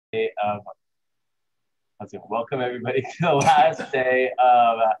Welcome everybody to the last day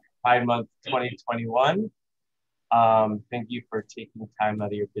of Pride Month 2021. Thank you for taking time out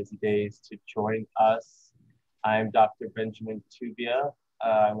of your busy days to join us. I'm Dr. Benjamin Toubia.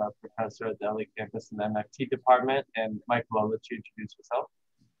 I'm a professor at the LA campus in the MFT department. And Michael, I'll let you introduce yourself.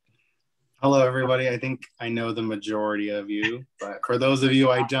 Hello, everybody. I think I know the majority of you, but for those of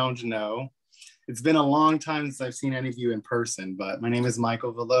you I don't know, it's been a long time since I've seen any of you in person, but my name is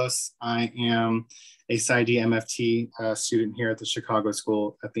Michael Velos. I am a PsyD MFT student here at the Chicago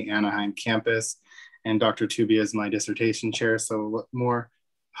School at the Anaheim campus, and Dr. Toubia is my dissertation chair. So what more,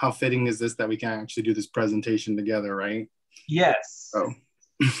 how fitting is this that we can actually do this presentation together, right? Yes. Oh.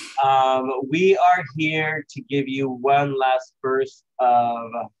 We are here to give you one last burst of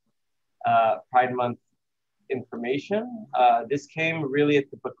Pride Month information. This came really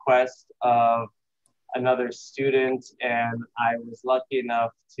at the bequest of another student, and I was lucky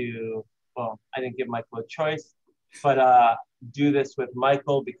enough to, well, I didn't give Michael a choice, but do this with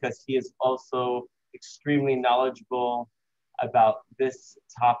Michael because he is also extremely knowledgeable about this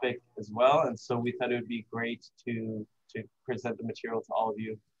topic as well. And so we thought it would be great to present the material to all of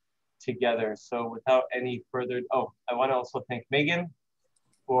you together. So without any further, I want to also thank Megan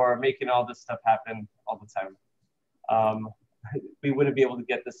for making all this stuff happen all the time. We wouldn't be able to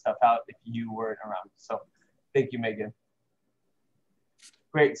get this stuff out if you weren't around. So thank you, Megan.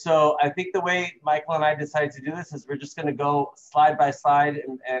 Great. So I think the way Michael and I decided to do this is we're just going to go slide by slide,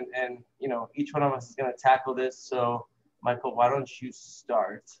 and you know, each one of us is going to tackle this. So Michael, why don't you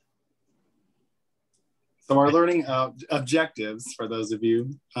start? So our learning objectives, for those of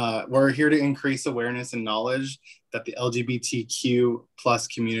you, we're here to increase awareness and knowledge that the LGBTQ plus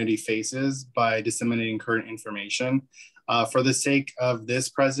community faces by disseminating current information. For the sake of this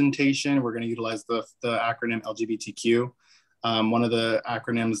presentation, we're going to utilize the acronym LGBTQ. One of the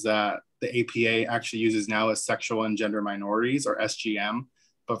acronyms that the APA actually uses now is sexual and gender minorities, or SGM.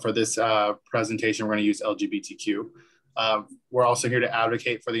 But for this presentation, we're going to use LGBTQ. We're also here to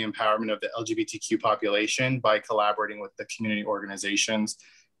advocate for the empowerment of the LGBTQ population by collaborating with the community organizations.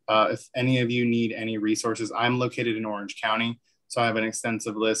 If any of you need any resources, I'm located in Orange County, so I have an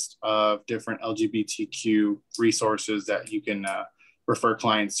extensive list of different LGBTQ resources that you can refer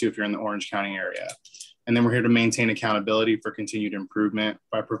clients to if you're in the Orange County area. And then we're here to maintain accountability for continued improvement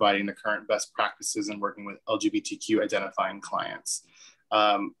by providing the current best practices and working with LGBTQ identifying clients.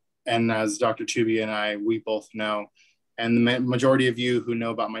 And as Dr. Toubia and we both know, and the majority of you who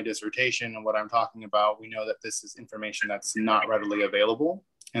know about my dissertation and what I'm talking about, we know that this is information that's not readily available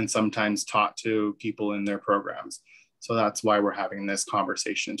and sometimes taught to people in their programs. So that's why we're having this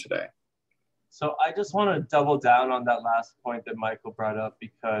conversation today. So I just want to double down on that last point that Michael brought up,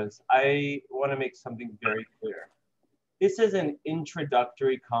 because I want to make something very clear. This is an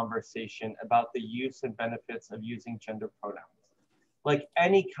introductory conversation about the use and benefits of using gender pronouns. Like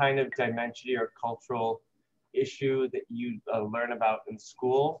any kind of dimension or cultural issue that you learn about in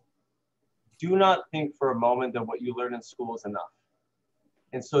school, do not think for a moment that what you learn in school is enough.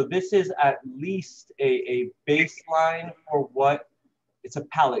 And so this is at least a baseline for what, it's a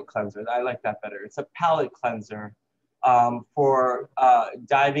palate cleanser. I like that better. It's a palate cleanser for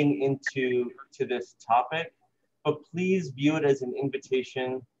diving into this topic. But please view it as an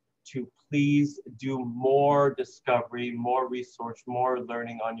invitation to please do more discovery, more research, more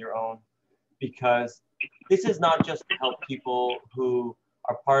learning on your own, because this is not just to help people who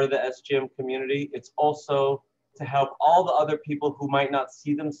are part of the SGM community. It's also to help all the other people who might not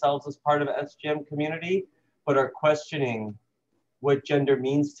see themselves as part of the SGM community, but are questioning what gender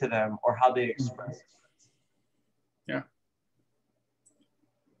means to them or how they express it. Yeah.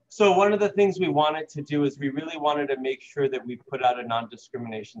 So one of the things we wanted to do is we really wanted to make sure that we put out a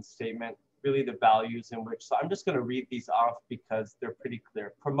non-discrimination statement, really the values in which, so I'm just going to read these off because they're pretty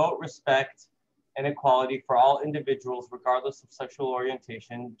clear. Promote respect and equality for all individuals, regardless of sexual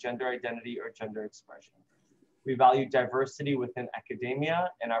orientation, gender identity, or gender expression. We value diversity within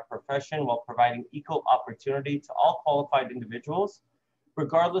academia and our profession while providing equal opportunity to all qualified individuals,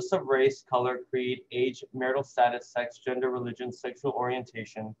 regardless of race, color, creed, age, marital status, sex, gender, religion, sexual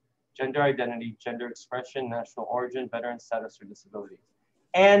orientation, gender identity, gender expression, national origin, veteran status, or disability,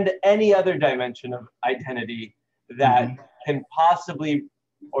 and any other dimension of identity that can possibly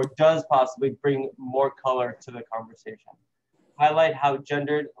or does possibly bring more color to the conversation. Highlight how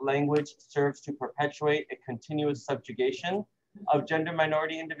gendered language serves to perpetuate a continuous subjugation of gender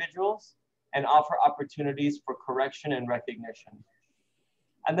minority individuals and offer opportunities for correction and recognition.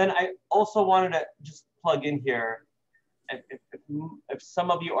 And then I also wanted to just plug in here, if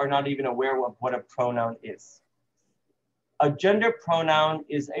some of you are not even aware of what a pronoun is. A gender pronoun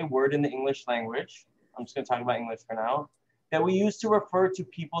is a word in the English language. I'm just going to talk about English for now, that we use to refer to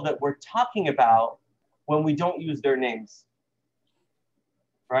people that we're talking about when we don't use their names,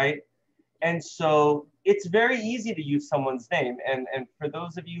 right? And so it's very easy to use someone's name. And for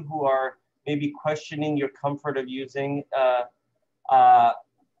those of you who are maybe questioning your comfort of using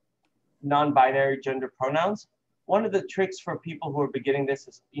non-binary gender pronouns, one of the tricks for people who are beginning this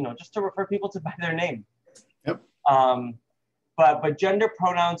is, just to refer people to by their name. Yep. But gender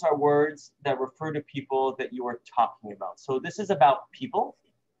pronouns are words that refer to people that you are talking about. So this is about people.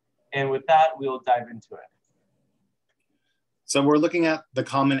 And with that, we'll dive into it. So we're looking at the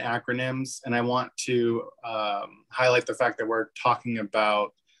common acronyms, and I want to highlight the fact that we're talking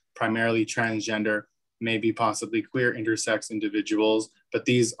about primarily transgender, maybe possibly queer, intersex individuals, but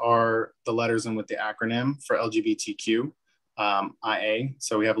these are the letters in with the acronym for LGBTQ, IA.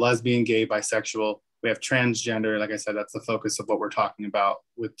 So we have lesbian, gay, bisexual, we have transgender. Like I said, that's the focus of what we're talking about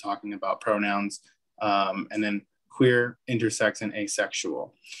with talking about pronouns, and then queer, intersex, and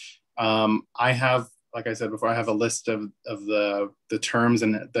asexual. I have, like I said before, I have a list of the terms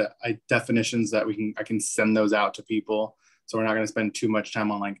and the definitions that I can send those out to people. So we're not going to spend too much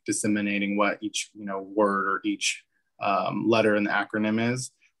time on like disseminating what each word or each letter in the acronym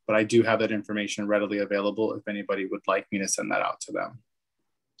is. But I do have that information readily available if anybody would like me to send that out to them.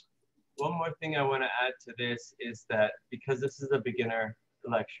 One more thing I want to add to this is that because this is a beginner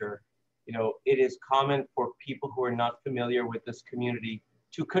lecture, it is common for people who are not familiar with this community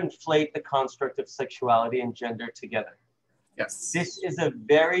to conflate the construct of sexuality and gender together. Yes. This is a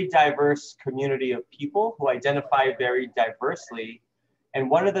very diverse community of people who identify very diversely. And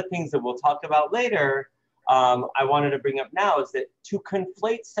one of the things that we'll talk about later, I wanted to bring up now, is that to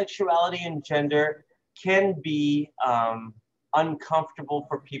conflate sexuality and gender can be uncomfortable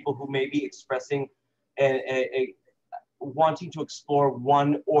for people who may be expressing wanting to explore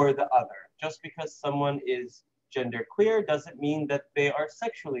one or the other. Just because someone is gender queer doesn't mean that they are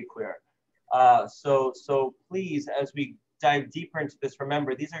sexually queer. So please, as we dive deeper into this,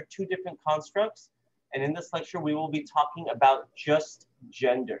 remember, these are two different constructs. And in this lecture, we will be talking about just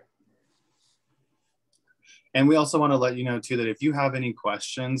gender. And we also want to let you know too, that if you have any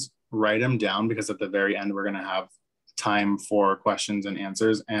questions, write them down, because at the very end, we're going to have time for questions and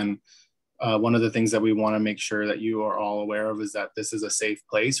answers. And one of the things that we want to make sure that you are all aware of is that this is a safe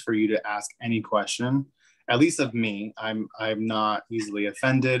place for you to ask any question. At least of me, I'm not easily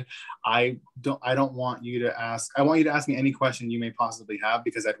offended. I don't want you to ask. I want you to ask me any question you may possibly have,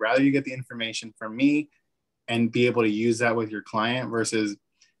 because I'd rather you get the information from me and be able to use that with your client versus,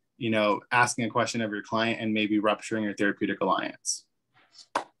 asking a question of your client and maybe rupturing your therapeutic alliance.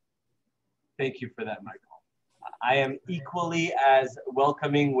 Thank you for that, Michael. I am equally as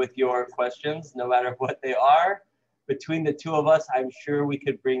welcoming with your questions, no matter what they are. Between the two of us, I'm sure we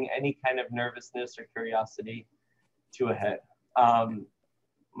could bring any kind of nervousness or curiosity to a head.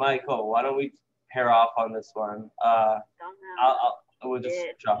 Michael, why don't we pair off on this one? We'll just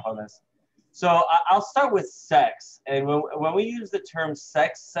jump on this. So I'll start with sex. And when we use the term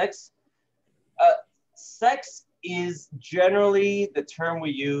sex is generally the term we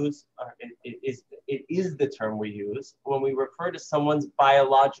use, or it is the term we use when we refer to someone's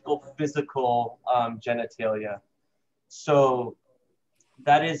biological, physical genitalia. So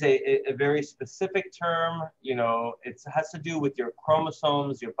that is a very specific term. It has to do with your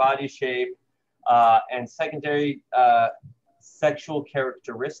chromosomes, your body shape, and secondary sexual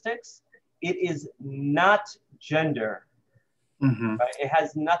characteristics. It is not gender. Mm-hmm. Right? It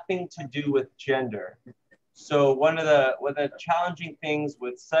has nothing to do with gender. So one of the challenging things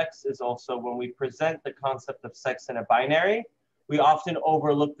with sex is also when we present the concept of sex in a binary, we often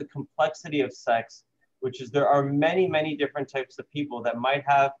overlook the complexity of sex, which is there are many, many different types of people that might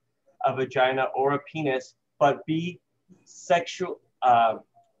have a vagina or a penis, but be their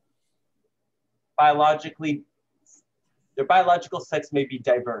biological sex may be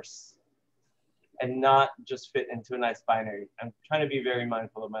diverse and not just fit into a nice binary. I'm trying to be very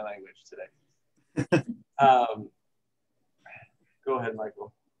mindful of my language today. Go ahead,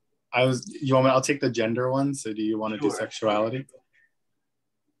 Michael. I'll take the gender one. So do you want to do sexuality?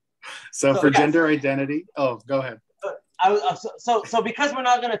 So yes. Gender identity, go ahead. So because we're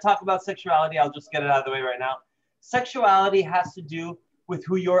not going to talk about sexuality, I'll just get it out of the way right now. Sexuality has to do with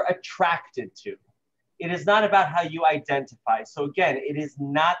who you're attracted to. It is not about how you identify. So again, it is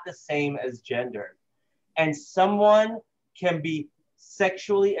not the same as gender. And someone can be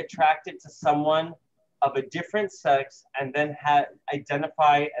sexually attracted to someone of a different sex and then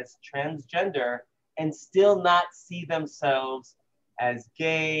identify as transgender and still not see themselves as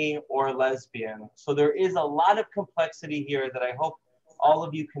gay or lesbian. So there is a lot of complexity here that I hope all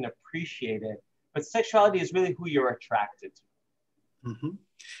of you can appreciate it. But sexuality is really who you're attracted to. Mm-hmm.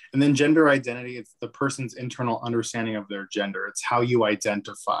 And then gender identity, it's the person's internal understanding of their gender. It's how you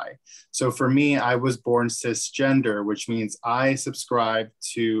identify. So for me, I was born cisgender, which means I subscribe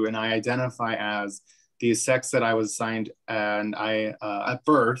to and I identify as the sex that I was assigned and at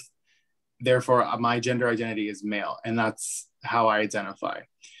birth. Therefore, my gender identity is male, and that's how I identify.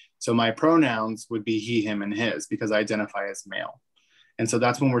 So my pronouns would be he, him, and his because I identify as male. And so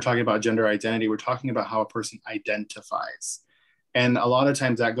that's when we're talking about gender identity, we're talking about how a person identifies. And a lot of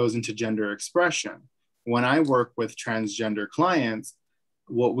times that goes into gender expression. When I work with transgender clients,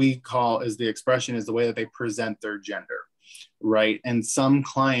 what we call is the expression is the way that they present their gender, right? And some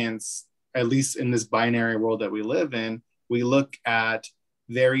clients, at least in this binary world that we live in, we look at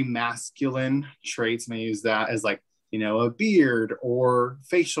very masculine traits, and I use that as like, you know, a beard or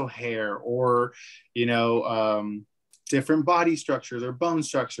facial hair or, you know, different body structures or bone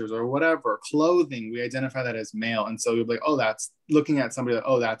structures or whatever, clothing, we identify that as male. And so you'll be like, oh, that's looking at somebody like,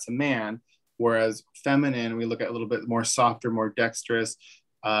 oh, that's a man. Whereas feminine, we look at a little bit more softer, more dexterous.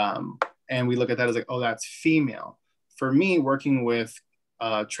 And we look at that as like, oh, that's female. For me, working with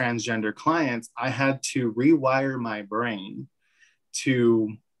transgender clients, I had to rewire my brain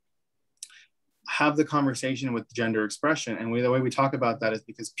to have the conversation with gender expression. And the way we talk about that is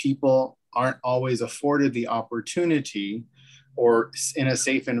because people aren't always afforded the opportunity or in a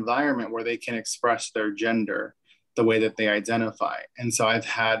safe environment where they can express their gender the way that they identify. And so I've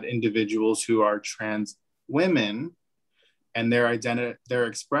had individuals who are trans women and their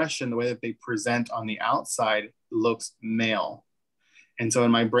expression, the way that they present on the outside looks male. And so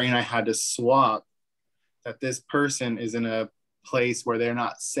in my brain, I had to swap that this person is in a place where they're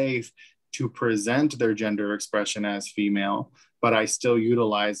not safe to present their gender expression as female, but I still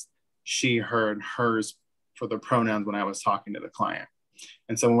utilize she, her, and hers for the pronouns when I was talking to the client.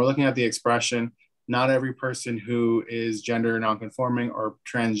 And so when we're looking at the expression, not every person who is gender nonconforming or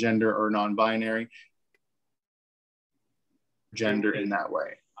transgender or non-binary gender in that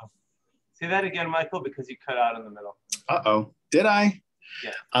way. Say that again, Michael, because you cut out in the middle. Uh-oh, did I?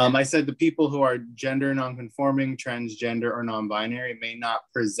 Yeah. I said the people who are gender nonconforming, transgender, or non-binary may not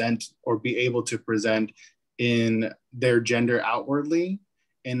present or be able to present in their gender outwardly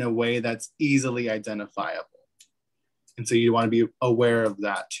in a way that's easily identifiable. And so you want to be aware of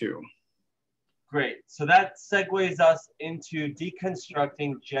that too. Great. So that segues us into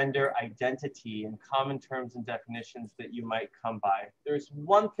deconstructing gender identity in common terms and definitions that you might come by. There's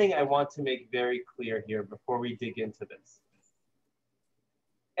one thing I want to make very clear here before we dig into this.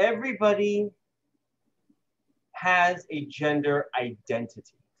 Everybody has a gender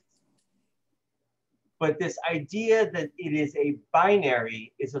identity. But this idea that it is a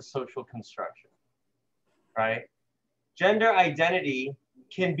binary is a social construction, right? Gender identity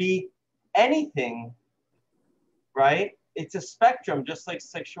can be anything, right? It's a spectrum, just like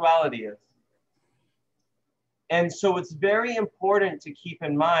sexuality is. And so it's very important to keep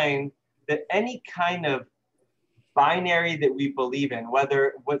in mind that any kind of binary that we believe in,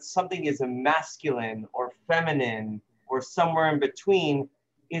 whether what something is a masculine or feminine or somewhere in between,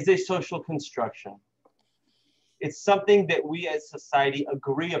 is a social construction. It's something that we as society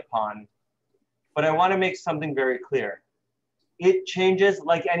agree upon. But I want to make something very clear. It changes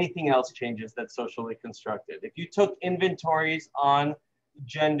like anything else changes that's socially constructed. If you took inventories on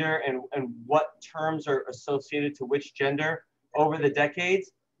gender and what terms are associated to which gender over the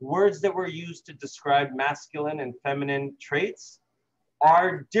decades, words that were used to describe masculine and feminine traits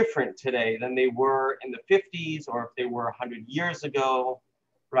are different today than they were in the 50s or if they were 100 years ago,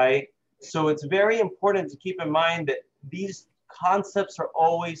 right? So it's very important to keep in mind that these concepts are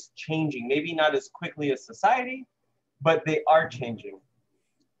always changing, maybe not as quickly as society, but they are changing.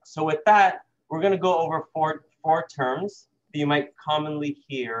 So with that, we're going to go over four terms that you might commonly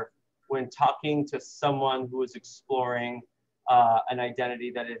hear when talking to someone who is exploring an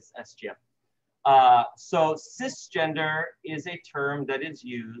identity that is SGM. So cisgender is a term that is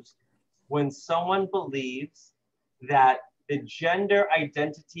used when someone believes that the gender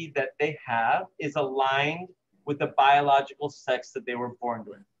identity that they have is aligned with the biological sex that they were born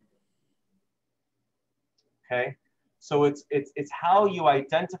with. Okay, so it's how you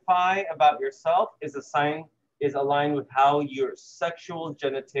identify about yourself is aligned with how your sexual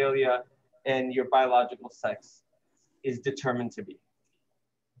genitalia and your biological sex is determined to be.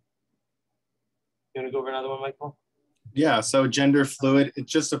 You want to go over another one, Michael? Yeah, so gender fluid,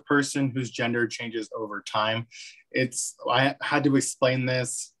 it's just a person whose gender changes over time. I had to explain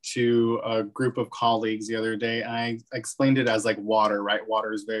this to a group of colleagues the other day, and I explained it as like water, right?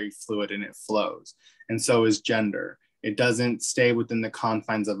 Water is very fluid and it flows. And so is gender. It doesn't stay within the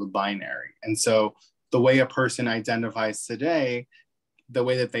confines of a binary. And so the way a person identifies today, the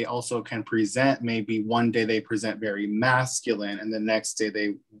way that they also can present, maybe one day they present very masculine and the next day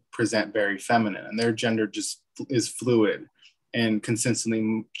they present very feminine, and their gender just is fluid and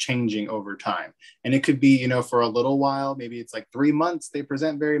consistently changing over time. And it could be, you know, for a little while, maybe it's like 3 months they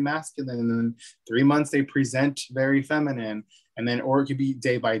present very masculine, and then 3 months they present very feminine, and then, or it could be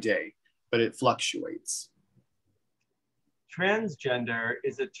day by day, but it fluctuates. Transgender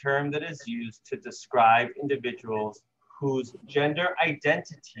is a term that is used to describe individuals whose gender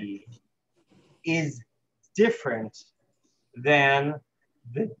identity is different than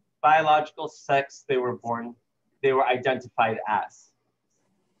the biological sex they were identified as,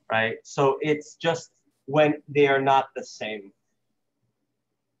 right? So it's just when they are not the same.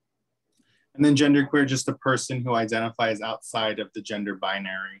 And then genderqueer, just a person who identifies outside of the gender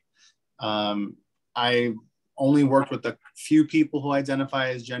binary. I only worked with a few people who identify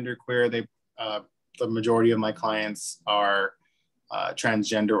as genderqueer. The majority of my clients are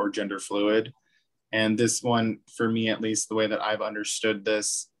transgender or gender fluid. And this one, for me at least, the way that I've understood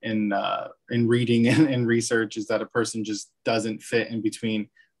this in reading and research, is that a person just doesn't fit in between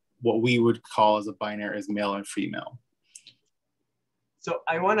what we would call as a binary as male and female. So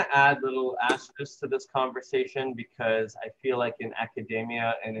I want to add little asterisks to this conversation, because I feel like in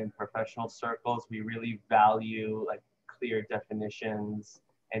academia and in professional circles, we really value like clear definitions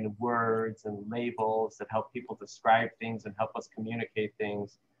and words and labels that help people describe things and help us communicate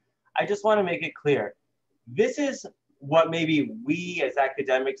things. I just want to make it clear. This is what maybe we as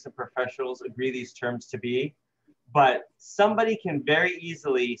academics and professionals agree these terms to be, but somebody can very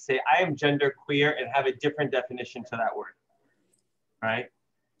easily say, I am genderqueer, and have a different definition to that word, right?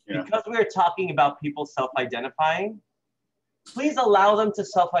 Yeah. Because we're talking about people self-identifying, please allow them to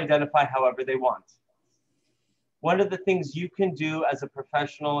self-identify however they want. One of the things you can do as a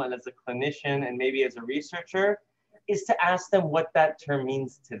professional and as a clinician and maybe as a researcher is to ask them what that term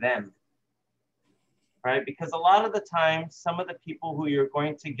means to them, right? Because a lot of the time, some of the people who you're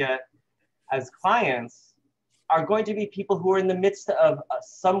going to get as clients are going to be people who are in the midst of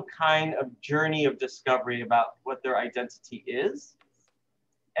some kind of journey of discovery about what their identity is.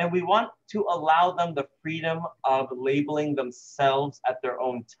 And we want to allow them the freedom of labeling themselves at their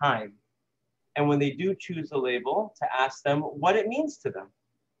own time. And when they do choose a label, to ask them what it means to them.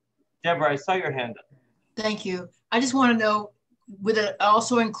 Deborah, I saw your hand up. Thank you. I just want to know, would it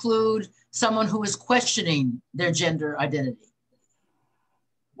also include someone who is questioning their gender identity?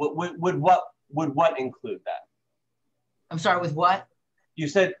 Would what include that? I'm sorry, with what? We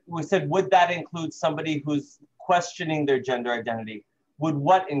said, would that include somebody who's questioning their gender identity? Would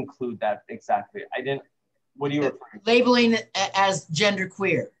what include that exactly? What are you referring to? Labeling it as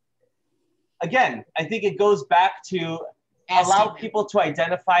genderqueer. Again, I think it goes back to allow people to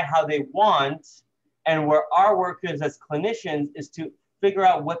identify how they want, and where our work is as clinicians is to figure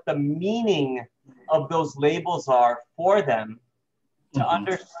out what the meaning of those labels are for them, to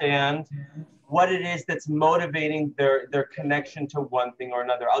understand what it is that's motivating their connection to one thing or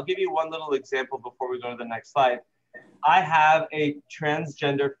another. I'll give you one little example before we go to the next slide. I have a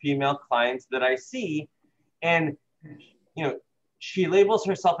transgender female client that I see, and she labels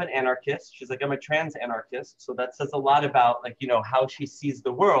herself an anarchist. She's like, I'm a trans anarchist. So that says a lot about how she sees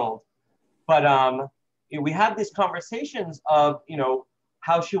the world. But we have these conversations of,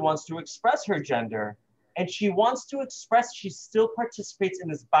 how she wants to express her gender. And she wants to express, she still participates in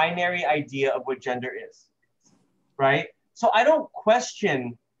this binary idea of what gender is, right? So I don't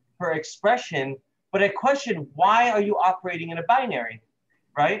question her expression, but I question, why are you operating in a binary,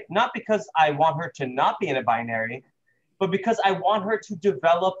 right? Not because I want her to not be in a binary, but because I want her to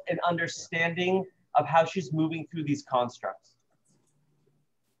develop an understanding of how she's moving through these constructs.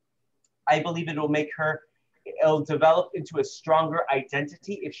 I believe it'll develop into a stronger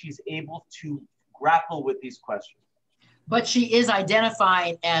identity if she's able to grapple with these questions. But she is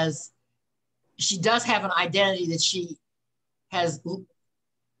identifying as, she does have an identity that she has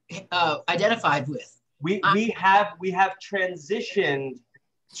identified with. We have transitioned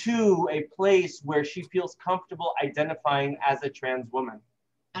to a place where she feels comfortable identifying as a trans woman.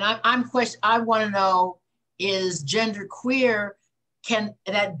 And I want to know, is genderqueer, can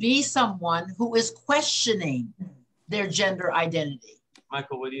that be someone who is questioning their gender identity?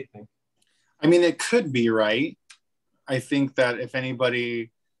 Michael, what do you think? I mean, it could be, right? I think that if anybody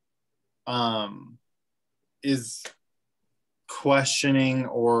is questioning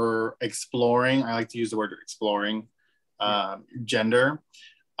or exploring, I like to use the word exploring, gender.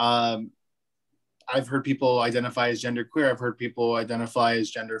 I've heard people identify as genderqueer. I've heard people identify as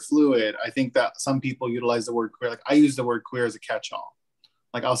gender fluid. I think that some people utilize the word queer. Like I use the word queer as a catch-all.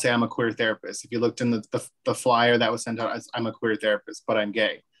 Like I'll say I'm a queer therapist. If you looked in the flyer that was sent out, I'm a queer therapist, but I'm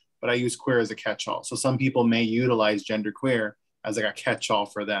gay. But I use queer as a catch-all. So some people may utilize genderqueer as like a catch-all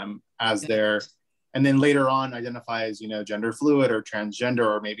for them as their, and then later on identify as, you know, gender fluid or transgender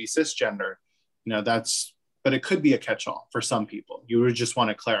or maybe cisgender. You know, that's, but it could be a catch-all for some people. You would just want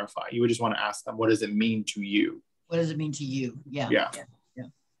to clarify. You would just want to ask them, what does it mean to you? What does it mean to you? Yeah.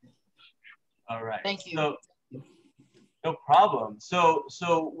 All right. Thank you. So, no problem. So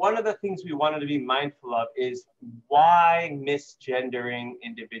one of the things we wanted to be mindful of is why misgendering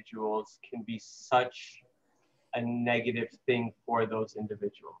individuals can be such a negative thing for those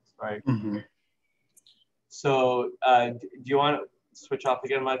individuals, right? Mm-hmm. So do you want to switch off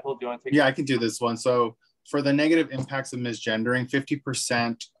again, Michael? Do you want to take I can do this one. So for the negative impacts of misgendering,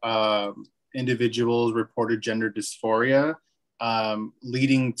 50% of individuals reported gender dysphoria,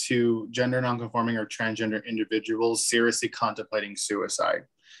 leading to gender nonconforming or transgender individuals seriously contemplating suicide.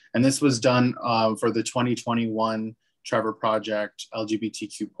 And this was done for the 2021 Trevor Project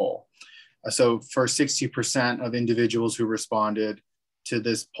LGBTQ poll. So for 60% of individuals who responded to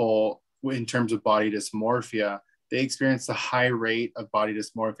this poll in terms of body dysmorphia, they experienced a high rate of body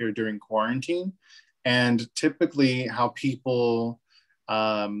dysmorphia during quarantine. And typically how people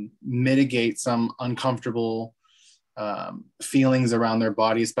mitigate some uncomfortable feelings around their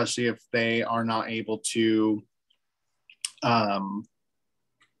body, especially if they are not able to,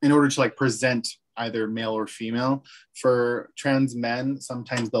 in order to like present either male or female. For trans men,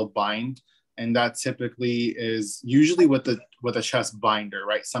 sometimes they'll bind, and that typically is usually with a chest binder,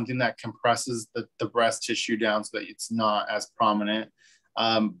 right? Something that compresses the breast tissue down so that it's not as prominent.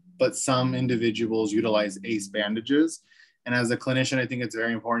 But some individuals utilize ACE bandages. And as a clinician, I think it's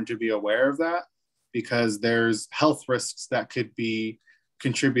very important to be aware of that, because there's health risks that could be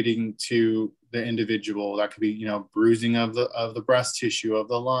contributing to the individual. That could be, you know, bruising of the breast tissue, of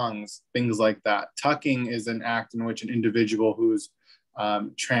the lungs, things like that. Tucking is an act in which an individual who's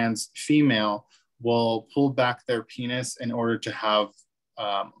trans female will pull back their penis in order to have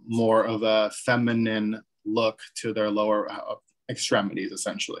more of a feminine look to their lower extremities,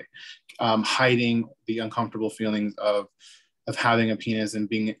 essentially, hiding the uncomfortable feelings of having a penis and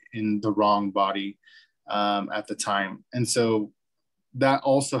being in the wrong body at the time. And so that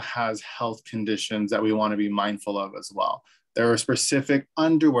also has health conditions that we want to be mindful of as well. There are specific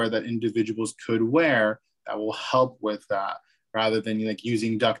underwear that individuals could wear that will help with that, rather than like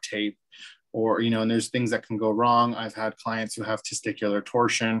using duct tape, or, you know, and there's things that can go wrong. I've had clients who have testicular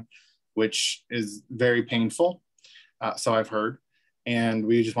torsion, which is very painful. So I've heard, and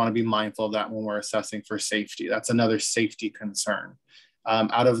we just want to be mindful of that when we're assessing for safety. That's another safety concern.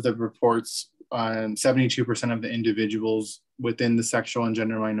 Out of the reports, 72% of the individuals within the sexual and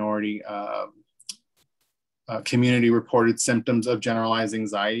gender minority community reported symptoms of generalized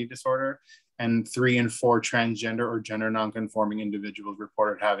anxiety disorder, and 3 in 4 transgender or gender nonconforming individuals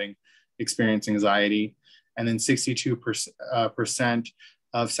reported having experienced anxiety. And then 62%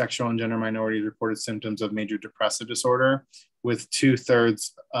 of sexual and gender minorities reported symptoms of major depressive disorder, with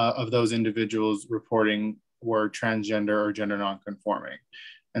 2/3 of those individuals reporting were transgender or gender nonconforming.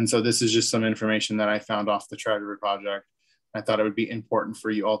 And so this is just some information that I found off the Trevor Project. I thought it would be important for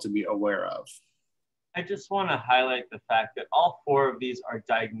you all to be aware of. I just want to highlight the fact that all 4 of these are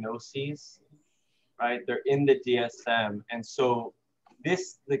diagnoses, right? They're in the DSM. And so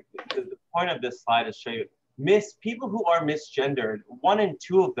this, the point of this slide is show you people who are misgendered, 1 in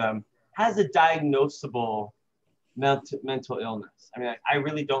 2 of them has a diagnosable mental illness. I mean, I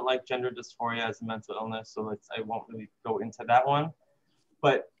really don't like gender dysphoria as a mental illness, so I won't really go into that one.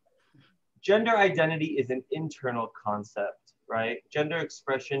 But gender identity is an internal concept, right? Gender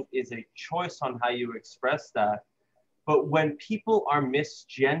expression is a choice on how you express that. But when people are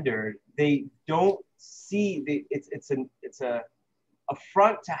misgendered, they don't see it's a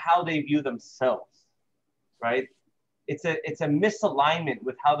affront to how they view themselves, right? It's a misalignment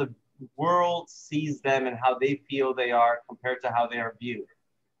with how the world sees them and how they feel they are compared to how they are viewed.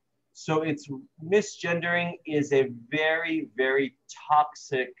 So misgendering is a very, very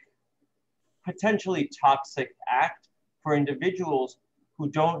toxic, potentially toxic act for individuals who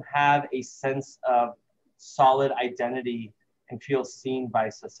don't have a sense of solid identity and feel seen by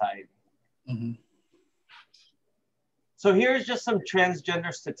society. Mm-hmm. So here's just some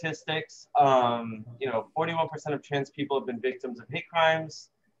transgender statistics. 41% of trans people have been victims of hate crimes.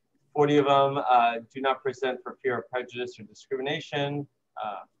 40 of them do not present for fear of prejudice or discrimination.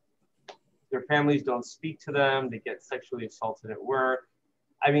 Their families don't speak to them. They get sexually assaulted at work.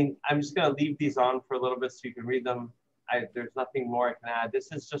 I mean, I'm just going to leave these on for a little bit so you can read them. There's nothing more I can add.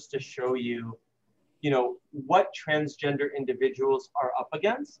 This is just to show you, what transgender individuals are up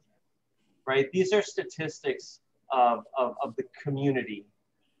against, right? These are statistics of the community,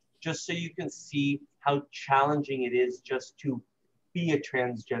 just so you can see how challenging it is just to be a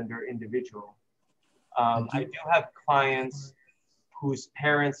transgender individual. I do have clients whose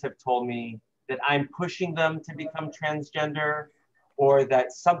parents have told me that I'm pushing them to become transgender, or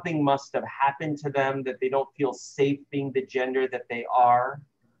that something must have happened to them, that they don't feel safe being the gender that they are,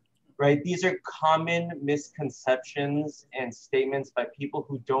 right? These are common misconceptions and statements by people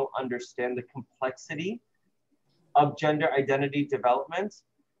who don't understand the complexity of gender identity development.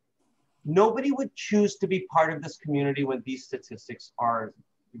 Nobody would choose to be part of this community when these statistics are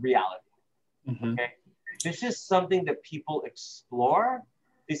reality, okay? This is something that people explore.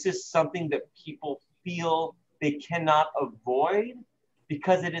 This is something that people feel they cannot avoid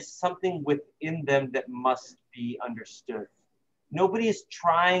because it is something within them that must be understood. Nobody is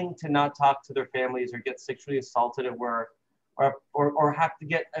trying to not talk to their families or get sexually assaulted at work, or have to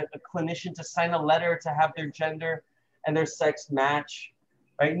get a clinician to sign a letter to have their gender and their sex match,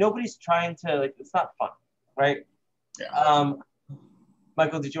 right? Nobody's trying to, it's not fun, right? Yeah.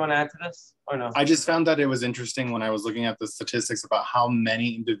 Michael, did you want to add to this or no? I just found that it was interesting when I was looking at the statistics about how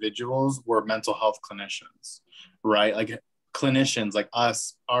many individuals were mental health clinicians, right? Like clinicians like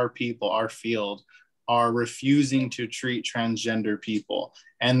us, our people, our field, are refusing to treat transgender people.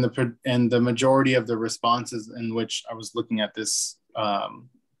 And the majority of the responses in which I was looking at this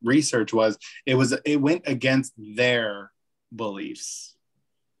research it went against their beliefs.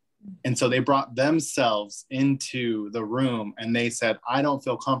 And so they brought themselves into the room and they said, I don't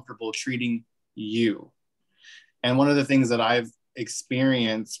feel comfortable treating you. And one of the things that I've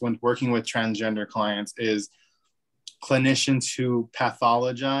experienced when working with transgender clients is clinicians who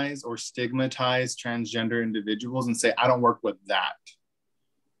pathologize or stigmatize transgender individuals and say, I don't work with that.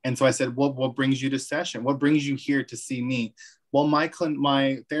 And so I said, well, what brings you to session? What brings you here to see me? Well, my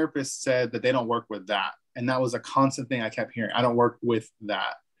therapist said that they don't work with that. And that was a constant thing I kept hearing. I don't work with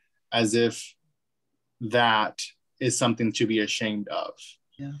that, as if that is something to be ashamed of.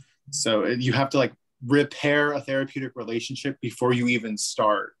 Yeah. So you have to repair a therapeutic relationship before you even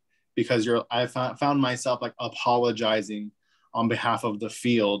start, because I found myself apologizing on behalf of the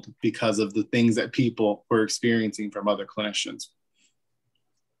field because of the things that people were experiencing from other clinicians.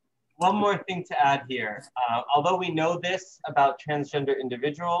 One more thing to add here. Although we know this about transgender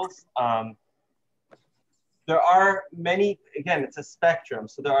individuals, there are many, again, it's a spectrum.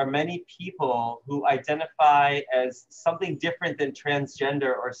 So there are many people who identify as something different than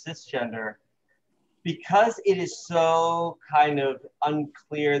transgender or cisgender. Because it is so kind of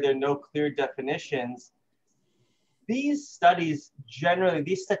unclear, there are no clear definitions, these studies generally,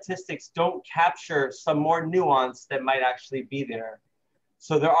 these statistics don't capture some more nuance that might actually be there.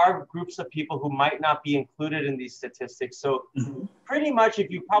 So there are groups of people who might not be included in these statistics. So pretty much if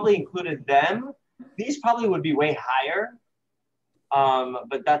you probably included them, these probably would be way higher.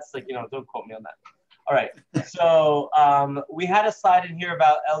 But that's don't quote me on that. All right, so we had a slide in here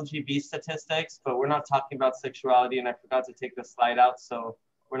about LGBT statistics, but we're not talking about sexuality, and I forgot to take the slide out, so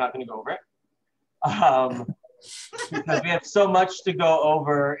we're not going to go over it. Because we have so much to go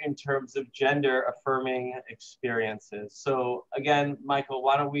over in terms of gender affirming experiences. So again, Michael,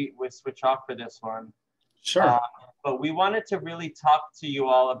 why don't we switch off for this one? Sure. But we wanted to really talk to you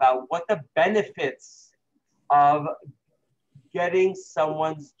all about what the benefits of getting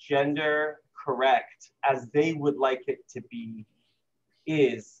someone's gender correct as they would like it to be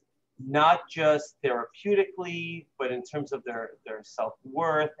is, not just therapeutically, but in terms of their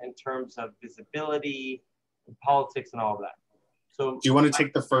self-worth, in terms of visibility, and politics, and all of that. So do you want to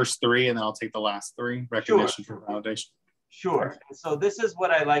take the first three and then I'll take the last three? Recognition for validation. Sure. And so this is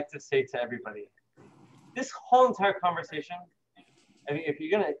what I like to say to everybody. This whole entire conversation, I mean, if you're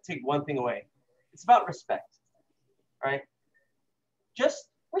going to take one thing away, it's about respect, right? Just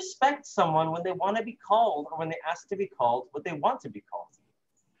respect someone when they want to be called, or when they ask to be called what they want to be called,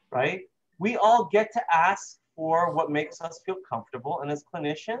 right? We all get to ask for what makes us feel comfortable, and as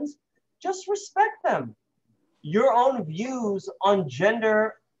clinicians, just respect them. Your own views on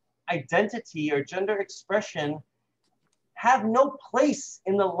gender identity or gender expression have no place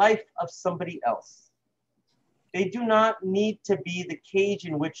in the life of somebody else. They do not need to be the cage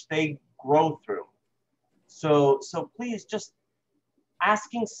in which they grow through. So please, just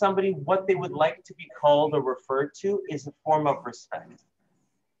asking somebody what they would like to be called or referred to is a form of respect.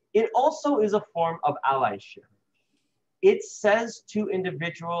 It also is a form of allyship. It says to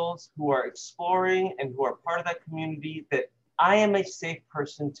individuals who are exploring and who are part of that community that I am a safe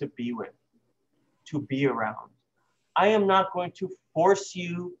person to be with, to be around. I am not going to force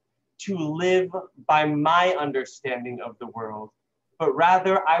you to live by my understanding of the world, but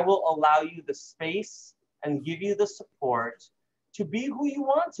rather I will allow you the space and give you the support to be who you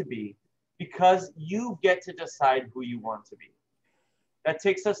want to be, because you get to decide who you want to be. That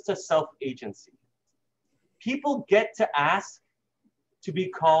takes us to self-agency. People get to ask to be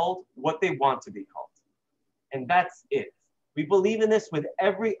called what they want to be called. And that's it. We believe in this with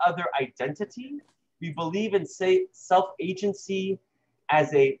every other identity. We believe in self-agency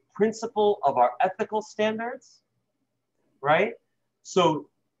as a principle of our ethical standards, right? So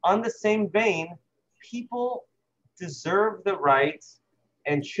on the same vein, people deserve the right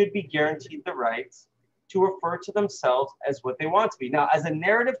and should be guaranteed the right to refer to themselves as what they want to be. Now, as a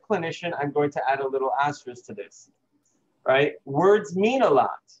narrative clinician, I'm going to add a little asterisk to this, right? Words mean a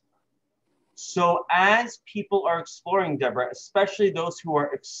lot. So as people are exploring, Deborah, especially those who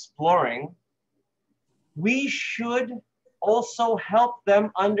are exploring, we should also help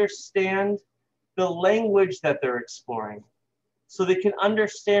them understand the language that they're exploring so they can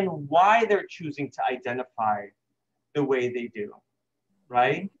understand why they're choosing to identify the way they do,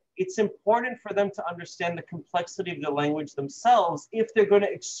 right? It's important for them to understand the complexity of the language themselves if they're going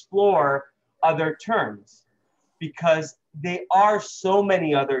to explore other terms, because there are so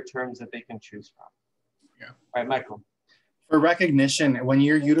many other terms that they can choose from. Yeah. All right, Michael. For recognition, when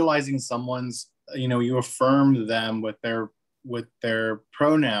you're utilizing someone's, you affirm them with their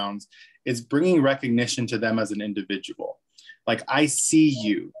pronouns, it's bringing recognition to them as an individual. Like, I see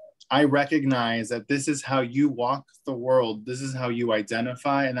you. I recognize that this is how you walk the world. This is how you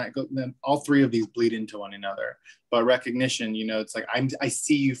identify. And then all three of these bleed into one another. But recognition, it's like, I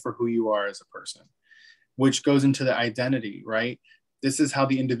see you for who you are as a person, which goes into the identity, right? This is how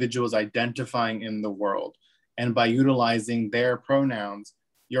the individual is identifying in the world. And by utilizing their pronouns,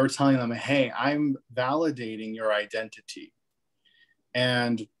 you're telling them, hey, I'm validating your identity.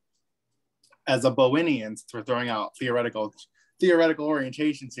 And as a Bowenian, we're throwing out theoretical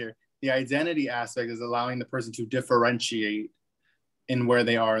orientations here, the identity aspect is allowing the person to differentiate in where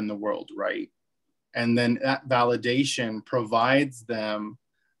they are in the world, right? And then that validation provides them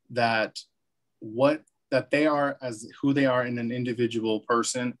that they are as who they are in an individual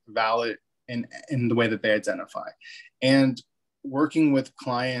person, valid in the way that they identify. And working with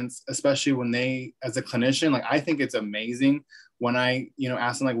clients, especially when they, as a clinician, like, I think it's amazing when I,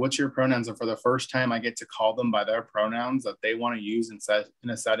 ask them, like, what's your pronouns? And for the first time, I get to call them by their pronouns that they want to use in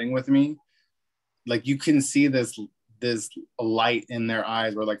a setting with me. Like, you can see this light in their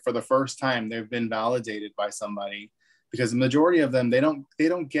eyes where, like, for the first time, they've been validated by somebody, because the majority of them, they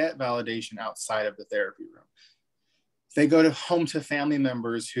don't get validation outside of the therapy room. They go home to family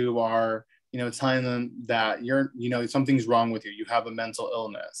members who are, telling them that something's wrong with you. You have a mental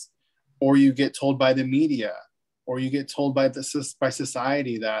illness, or you get told by the media, or you get told by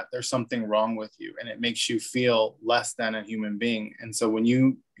society that there's something wrong with you, and it makes you feel less than a human being. And so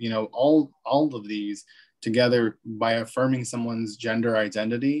when all of these together, by affirming someone's gender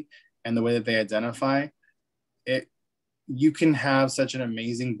identity and the way that they identify, you can have such an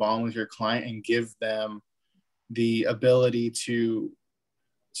amazing bond with your client and give them the ability to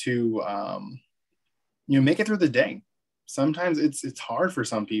make it through the day. Sometimes it's hard for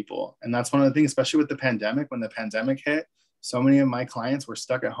some people. And that's one of the things, especially with the pandemic. When the pandemic hit, so many of my clients were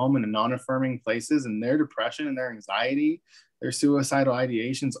stuck at home in non-affirming places, and their depression and their anxiety, their suicidal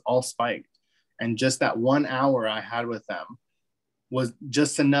ideations all spiked. And just that 1 hour I had with them was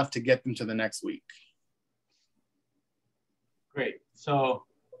just enough to get them to the next week. Great. So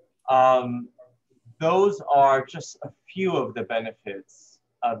those are just a few of the benefits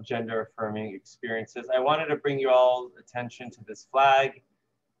of gender affirming experiences. I wanted to bring you all attention to this flag.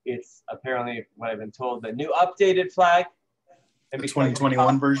 It's apparently, what I've been told, the new updated flag. And the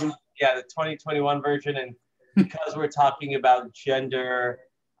 2021 version? Yeah, the 2021 version. And because we're talking about gender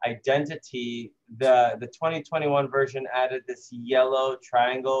identity, the 2021 version added this yellow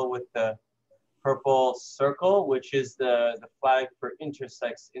triangle with the purple circle, which is the flag for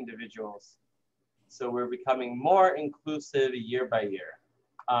intersex individuals. So we're becoming more inclusive year by year.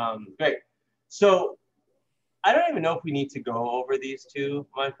 Great. So I don't even know if we need to go over these two,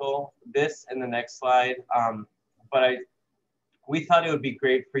 Michael, this and the next slide. But we thought it would be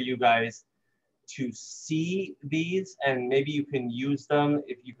great for you guys to see these, and maybe you can use them.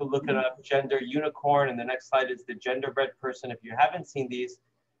 If you could look it up, gender unicorn, and the next slide is the genderbread person. If you haven't seen these,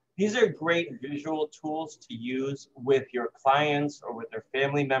 These are great visual tools to use with your clients or with their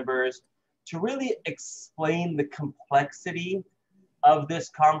family members to really explain the complexity of this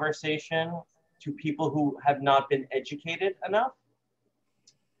conversation to people who have not been educated enough.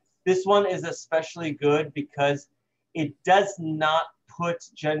 This one is especially good because it does not put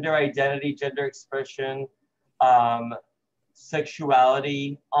gender identity, gender expression,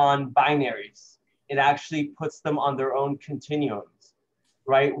 sexuality on binaries. It actually puts them on their own continuums,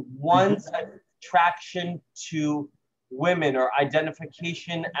 right? One's attraction to women or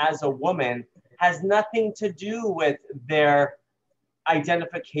identification as a woman has nothing to do with their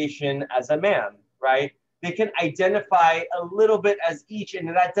identification as a man, right? They can identify a little bit as each, and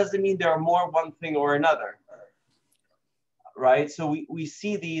that doesn't mean there are more one thing or another, right? So we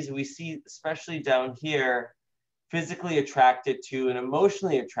see these, we see especially down here, physically attracted to and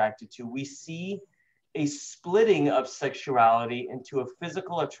emotionally attracted to. We see a splitting of sexuality into a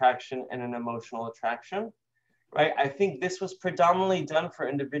physical attraction and an emotional attraction, right? I think this was predominantly done for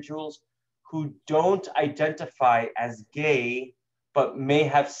individuals who don't identify as gay, but may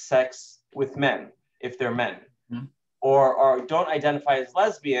have sex with men, if they're men, or don't identify as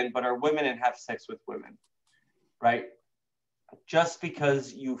lesbian, but are women and have sex with women, right? Just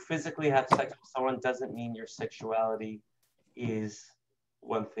because you physically have sex with someone doesn't mean your sexuality is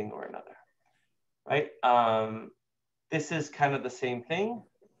one thing or another, right? This is kind of the same thing,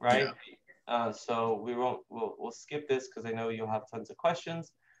 right? Yeah. So we'll skip this because I know you'll have tons of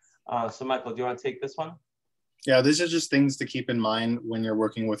questions. So Michael, do you want to take this one? Yeah, these are just things to keep in mind when you're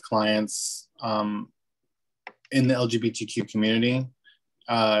working with clients in the LGBTQ community.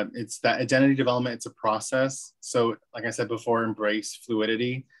 It's that identity development, it's a process. So like I said before, embrace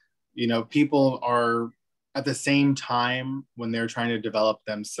fluidity. You know, people are at the same time when they're trying to develop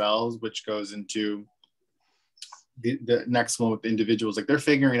themselves, which goes into the next one with individuals, like they're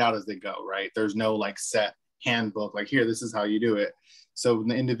figuring it out as they go, right? There's no like set handbook, like here, this is how you do it. So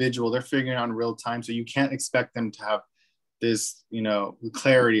the individual, they're figuring it out in real time. So you can't expect them to have this, you know,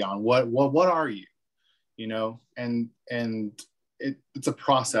 clarity on what are you, you know, and it's a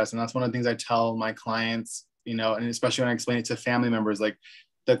process. And that's one of the things I tell my clients, you know, and especially when I explain it to family members, like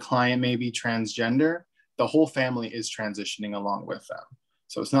the client may be transgender, the whole family is transitioning along with them.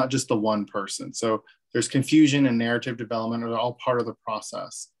 So it's not just the one person. So there's confusion and narrative development are all part of the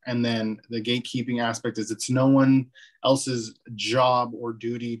process. And then the gatekeeping aspect is it's no one else's job or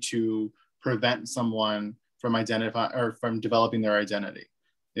duty to prevent someone from from developing their identity.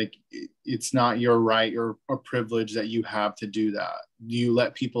 It's not your right or a privilege that you have to do that. You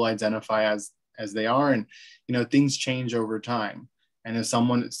let people identify as they are, and you know things change over time. And if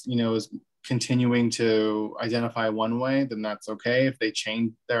someone is continuing to identify one way, then that's okay. If they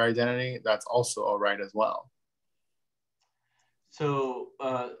change their identity, that's also all right as well. So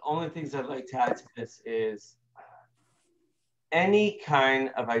only things I'd like to add to this is any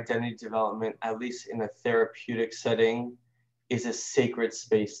kind of identity development, at least in a therapeutic setting, is a sacred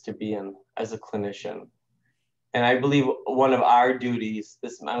space to be in as a clinician. And I believe one of our duties,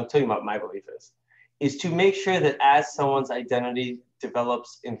 I'm telling you what my belief is to make sure that as someone's identity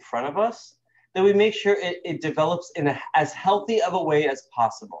develops in front of us, that we make sure it develops in as healthy of a way as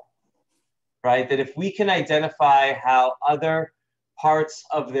possible, right? That if we can identify how other parts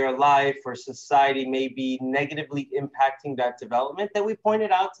of their life or society may be negatively impacting that development, that we point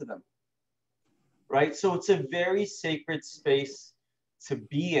it out to them, right? So it's a very sacred space to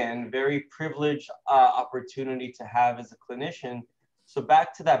be in, very privileged opportunity to have as a clinician. So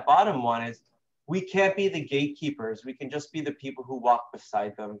back to that bottom one is, we can't be the gatekeepers. We can just be the people who walk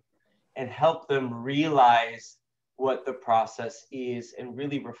beside them and help them realize what the process is and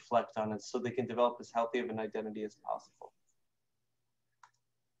really reflect on it so they can develop as healthy of an identity as possible.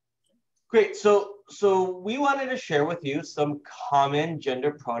 Great, so we wanted to share with you some common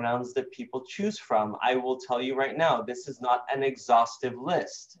gender pronouns that people choose from. I will tell you right now, this is not an exhaustive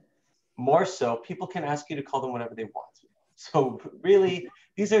list. More so, people can ask you to call them whatever they want. So really,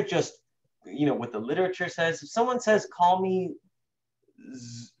 these are just, what the literature says. If someone says, call me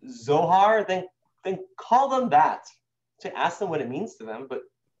Zohar, then call them that. To ask them what it means to them, but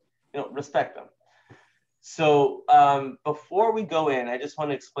respect them. So before we go in, I just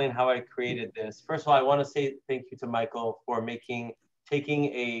want to explain how I created this. First of all, I want to say thank you to Michael for taking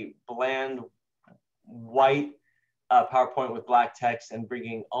a bland white PowerPoint with black text and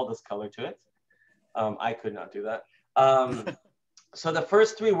bringing all this color to it. I could not do that. So the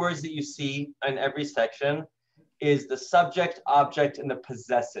first three words that you see in every section is the subject, object, and the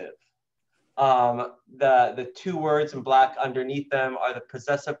possessive. The two words in black underneath them are the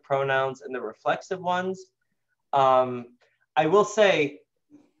possessive pronouns and the reflexive ones. I will say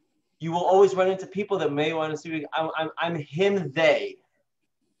You will always run into people that may want to see, I'm him, they,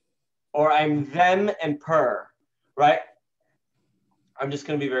 or I'm them and per, right? I'm just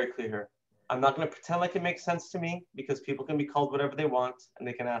going to be very clear here. I'm not going to pretend like it makes sense to me because people can be called whatever they want and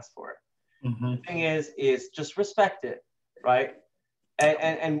they can ask for it. Mm-hmm. The thing is just respect it, right?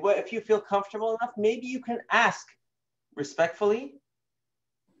 And what, if you feel comfortable enough, maybe you can ask respectfully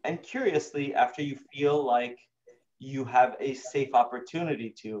and curiously after you feel like you have a safe opportunity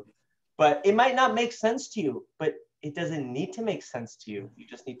to. But it might not make sense to you, but it doesn't need to make sense to you. You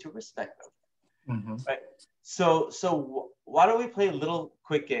just need to respect them, Mm-hmm. right? So why don't we play a little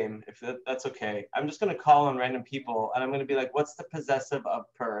quick game, if that's okay? I'm just going to call on random people, and I'm going to be like, what's the possessive of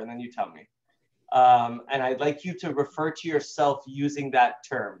per? And then you tell me. And I'd like you to refer to yourself using that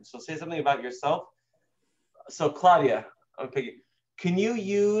term. So say something about yourself. So Claudia, okay, can you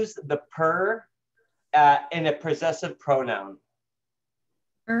use the per in a possessive pronoun?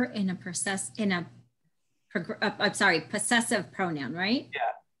 Per in a possessive pronoun, right? Yeah.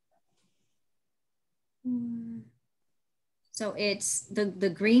 So it's the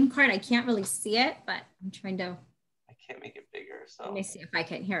green card. I can't really see it, but I'm trying to. I can't make it bigger. So let me see if I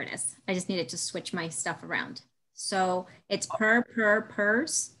can. Here it is. I just needed to switch my stuff around. So it's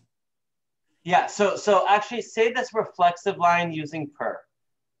pers. Yeah. So actually say this reflexive line using per.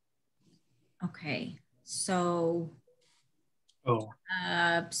 Okay. So. Oh.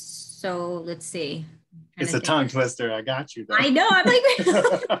 So let's see. It's a tongue twister. I got you, though. I know. I'm like,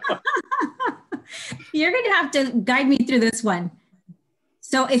 you're going to have to guide me through this one.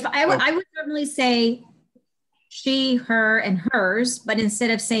 So if I would normally say she, her, and hers, but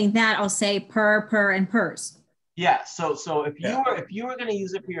instead of saying that, I'll say per, and pers. Yeah. So if you were going to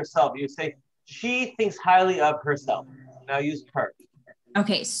use it for yourself, you say she thinks highly of herself. Now use per.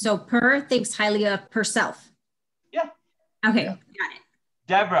 Okay. So per thinks highly of herself. Yeah. Okay. Yeah. Got it.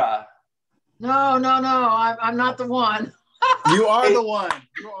 Deborah. No, I'm not the one. You are the one.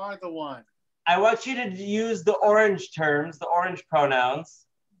 You are the one. I want you to use the orange terms, the orange pronouns,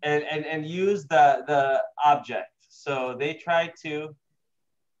 and use the object. So they try to.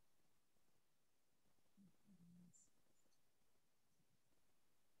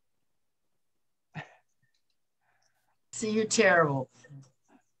 See, you're terrible.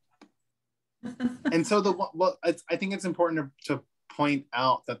 And so I think it's important to point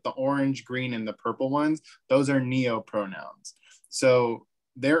out that the orange, green, and the purple ones, those are neopronouns. So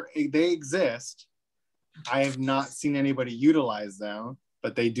they exist. I have not seen anybody utilize them,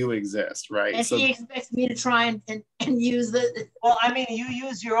 but they do exist, right? And he expects me to try and use the. Well, I mean, you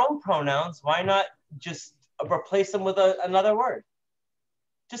use your own pronouns. Why not just replace them with another word?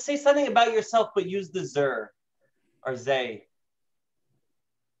 Just say something about yourself, but use the zer or they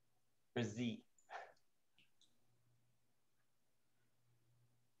or z.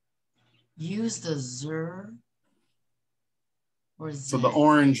 Use the zer or z. So the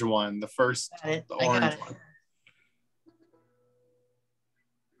orange one, the first, the orange one.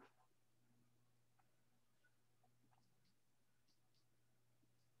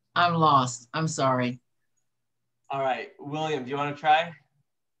 I'm lost. I'm sorry. All right, William, do you want to try?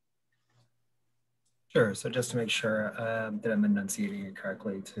 Sure. So just to make sure that I'm enunciating it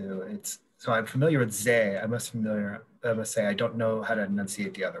correctly too, so I'm familiar with they. I must say I don't know how to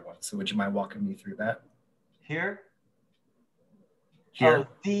enunciate the other one. So would you mind walking me through that? Here. Here. Oh,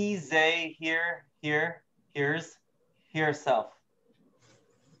 the, they, here, here's, here, self.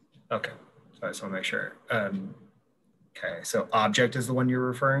 Okay. So I just want to make sure. Okay. So object is the one you're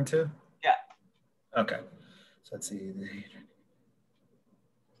referring to? Yeah. Okay. So let's see.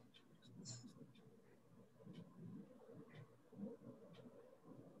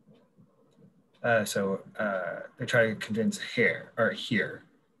 They try to condense here or here.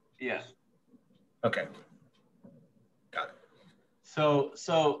 Yeah. Okay. Got it. So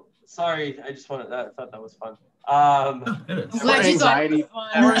sorry, I just wanted I thought that was fun. It is. I'm glad you thought it was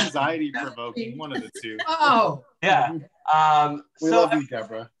fun. Or anxiety provoking, one of the two. Oh. Yeah. We love you,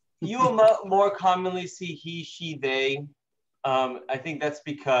 Deborah. You will more commonly see he, she, they. I think that's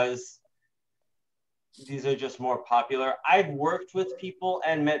because these are just more popular. I've worked with people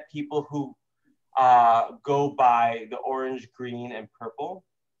and met people who go by the orange, green, and purple.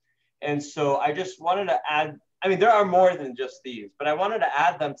 And so I just wanted to add, I mean, there are more than just these, but I wanted to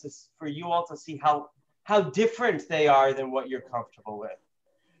add them for you all to see how different they are than what you're comfortable with,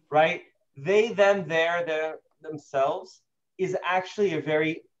 right? They, them, their, themselves is actually a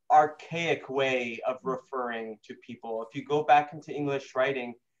very archaic way of referring to people. If you go back into English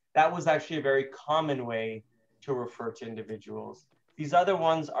writing, that was actually a very common way to refer to individuals. These other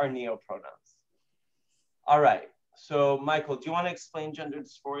ones are neopronouns. All right, So Michael, do you want to explain gender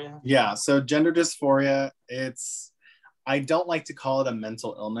dysphoria? Yeah, so gender dysphoria, I don't like to call it a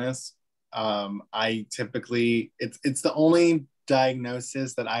mental illness. I typically, it's the only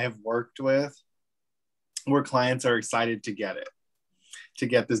diagnosis that I have worked with where clients are excited to get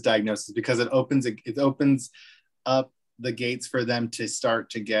this diagnosis, because it opens up the gates for them to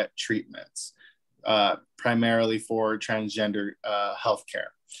start to get treatments, primarily for transgender healthcare.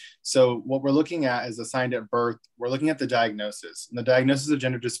 So what we're looking at is assigned at birth. We're looking at the diagnosis. And the diagnosis of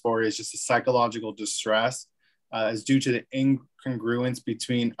gender dysphoria is just a psychological distress is due to the incongruence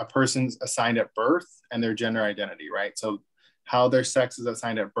between a person's assigned at birth and their gender identity, right? So how their sex is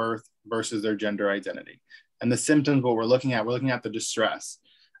assigned at birth versus their gender identity. And the symptoms, we're looking at the distress.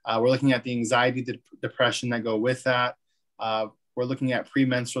 We're looking at the anxiety, the depression that go with that. We're looking at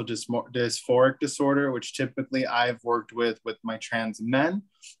premenstrual dysphoric disorder, which typically I've worked with my trans men.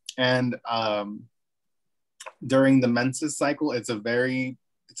 And during the menses cycle, it's a very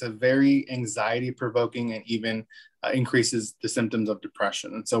anxiety provoking, and even increases the symptoms of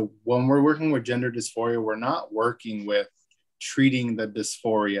depression. And so when we're working with gender dysphoria, we're not working with treating the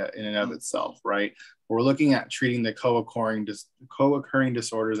dysphoria in and of itself, right? We're looking at treating the co-occurring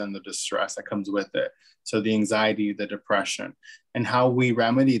disorders and the distress that comes with it. So the anxiety, the depression, and how we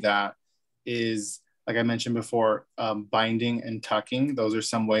remedy that is, like I mentioned before, binding and tucking. Those are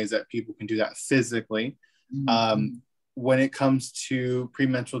some ways that people can do that physically. When it comes to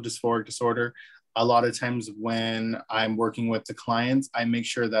premenstrual dysphoric disorder, a lot of times when I'm working with the clients, I make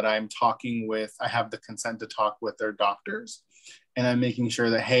sure that I have the consent to talk with their doctors. And I'm making sure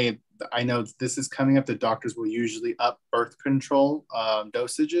that, hey, I know this is coming up. The doctors will usually up birth control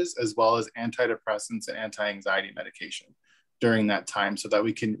dosages, as well as antidepressants and anti-anxiety medication during that time, so that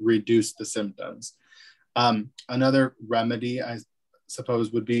we can reduce the symptoms. Another remedy, I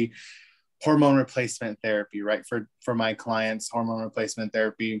suppose, would be hormone replacement therapy, right? For my clients, hormone replacement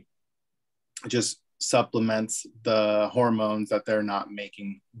therapy just supplements the hormones that they're not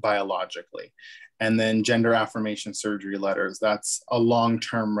making biologically. And then gender affirmation surgery letters, that's a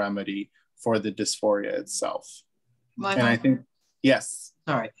long-term remedy for the dysphoria itself. Michael, and I think, yes.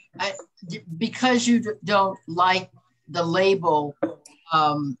 Sorry, because you don't like the label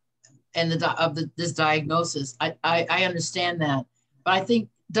and this diagnosis, I understand that, but I think,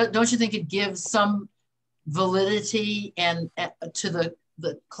 don't you think it gives some validity and to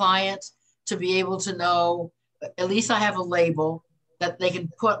the client to be able to know, at least I have a label that they can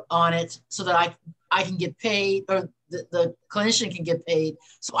put on it, so that I can get paid, or the clinician can get paid,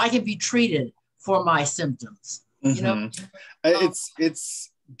 so I can be treated for my symptoms. You know, it's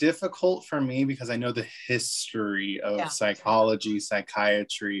difficult for me because I know the history of psychology,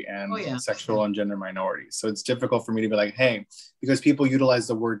 psychiatry, and sexual and gender minorities. So it's difficult for me to be like, hey, because people utilize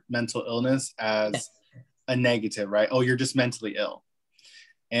the word mental illness as a negative, right? Oh, you're just mentally ill.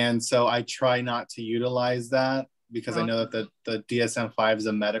 And so I try not to utilize that, because I know that the DSM-5 is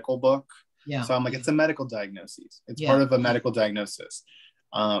a medical book. Yeah. So I'm like, it's a medical diagnosis. It's part of a medical diagnosis.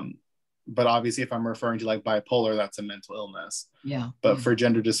 But obviously, if I'm referring to like bipolar, that's a mental illness. Yeah. But for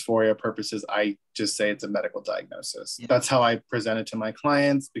gender dysphoria purposes, I just say it's a medical diagnosis. Yeah. That's how I present it to my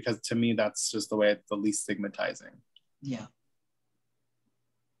clients, because to me, that's just the way it's the least stigmatizing. Yeah.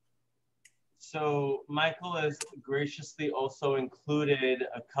 So Michael has graciously also included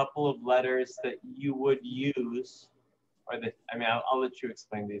a couple of letters that you would use, or that, I mean, I'll let you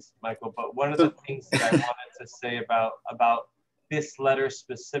explain these, Michael, but one of the things that I wanted to say about this letter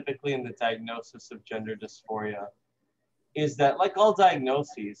specifically in the diagnosis of gender dysphoria is that, like all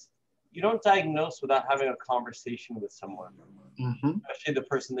diagnoses, you don't diagnose without having a conversation with someone, especially the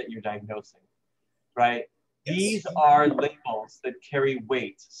person that you're diagnosing, right? Yes. These are labels that carry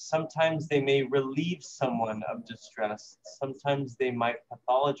weight. Sometimes they may relieve someone of distress. Sometimes they might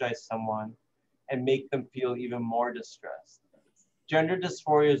pathologize someone and make them feel even more distressed. Gender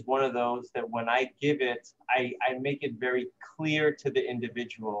dysphoria is one of those that when I give it, I make it very clear to the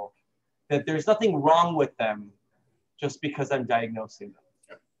individual that there's nothing wrong with them just because I'm diagnosing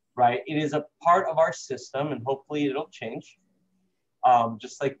them, right? It is a part of our system, and hopefully it'll change,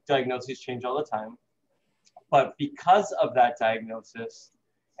 just like diagnoses change all the time. But because of that diagnosis,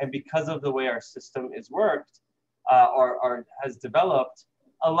 and because of the way our system is worked or has developed,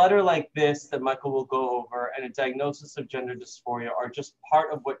 a letter like this that Michael will go over and a diagnosis of gender dysphoria are just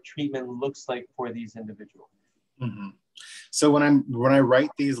part of what treatment looks like for these individuals. Mm-hmm. So when I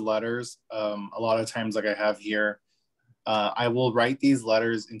write these letters, a lot of times, like I have here, I will write these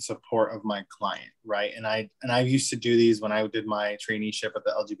letters in support of my client, right? And I used to do these when I did my traineeship at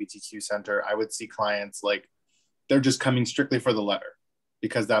the LGBTQ Center. I would see clients like they're just coming strictly for the letter,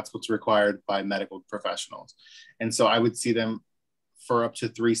 because that's what's required by medical professionals. And so I would see them for up to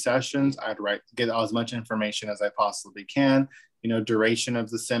 3 sessions. I'd get as much information as I possibly can, duration of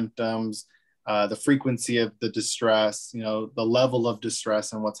the symptoms, the frequency of the distress, the level of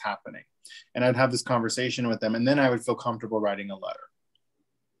distress and what's happening. And I'd have this conversation with them, and then I would feel comfortable writing a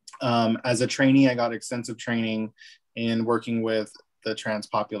letter. As a trainee, I got extensive training in working with the trans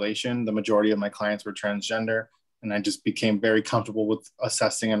population. The majority of my clients were transgender, and I just became very comfortable with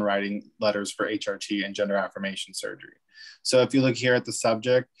assessing and writing letters for HRT and gender affirmation surgery. So if you look here at the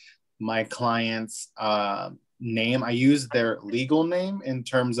subject, my client's name, I use their legal name in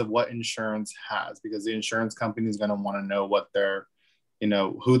terms of what insurance has, because the insurance company is going to want to know what their,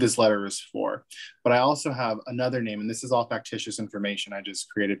 who this letter is for. But I also have another name, and this is all factitious information I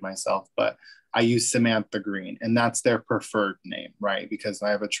just created myself, but I use Samantha Green, and that's their preferred name, right? Because I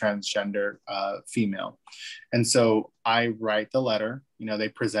have a transgender female. And so I write the letter, they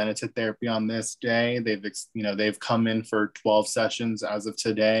presented to therapy on this day. They've come in for 12 sessions as of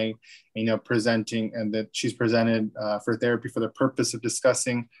today, presenting, and that she's presented for therapy for the purpose of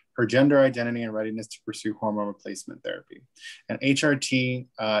discussing her gender identity and readiness to pursue hormone replacement therapy. And HRT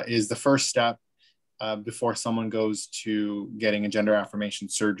is the first step before someone goes to getting a gender affirmation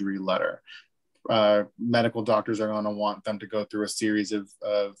surgery letter. Medical doctors are going to want them to go through a series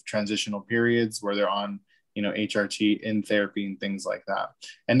of transitional periods where they're on, HRT in therapy and things like that.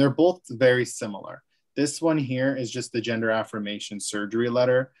 And they're both very similar. This one here is just the gender affirmation surgery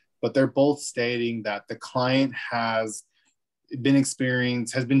letter, but they're both stating that the client has been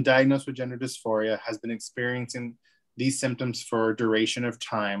diagnosed with gender dysphoria, has been experiencing these symptoms for a duration of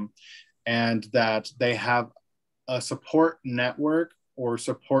time, and that they have a support network or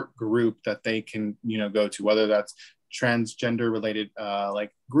support group that they can, go to, whether that's transgender related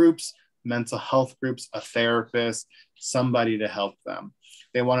like groups, mental health groups, a therapist, somebody to help them.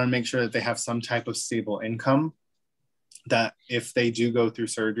 They want to make sure that they have some type of stable income, that if they do go through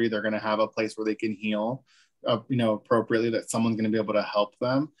surgery, they're going to have a place where they can heal, appropriately, that someone's going to be able to help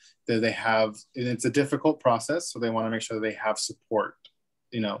them, that they have, and it's a difficult process. So they want to make sure that they have support,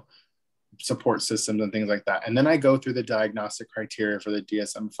 support systems and things like that. And then I go through the diagnostic criteria for the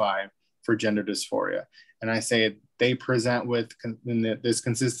DSM-5 for gender dysphoria. And I say they present with this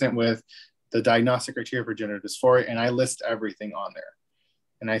consistent with the diagnostic criteria for gender dysphoria. And I list everything on there.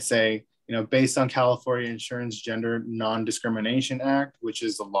 And I say, based on California Insurance Gender Non-Discrimination Act, which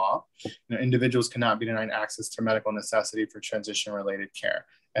is the law, individuals cannot be denied access to medical necessity for transition-related care.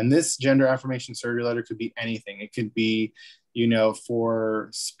 And this gender affirmation surgery letter could be anything. It could be, for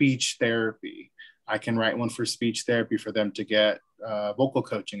speech therapy. I can write one for speech therapy for them to get vocal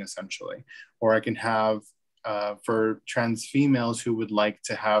coaching, essentially. Or I can have for trans females who would like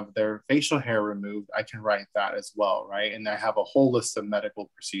to have their facial hair removed, I can write that as well, right? And I have a whole list of medical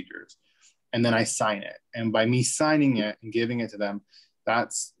procedures. And then I sign it. And by me signing it and giving it to them,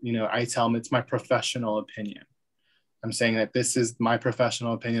 that's, I tell them it's my professional opinion. I'm saying that this is my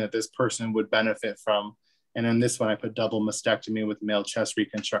professional opinion that this person would benefit from. And in this one, I put double mastectomy with male chest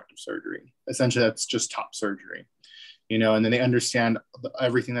reconstructive surgery. Essentially, that's just top surgery, and then they understand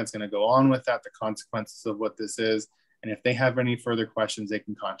everything that's going to go on with that, the consequences of what this is. And if they have any further questions, they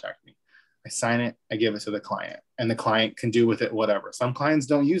can contact me. I sign it, I give it to the client, and the client can do with it whatever. Some clients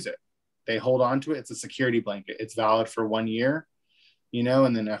don't use it. They hold on to it. It's a security blanket. It's valid for 1 year,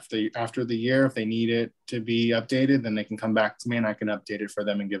 and then after the year, if they need it to be updated, then they can come back to me and I can update it for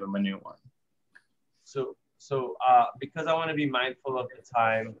them and give them a new one. So because I want to be mindful of the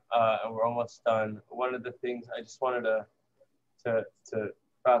time and we're almost done, one of the things I just wanted to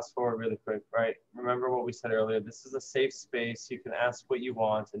fast forward really quick, right? Remember what we said earlier, this is a safe space. You can ask what you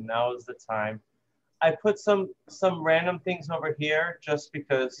want, and now is the time. I put some random things over here just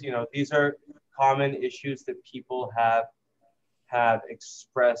because, these are common issues that people have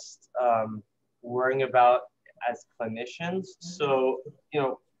expressed worrying about as clinicians. So,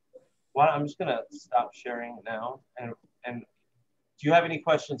 I'm just gonna stop sharing now. And do you have any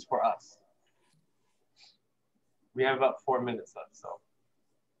questions for us? We have about 4 minutes left, so.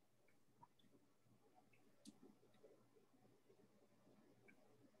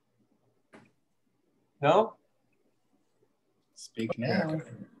 No? Speak now.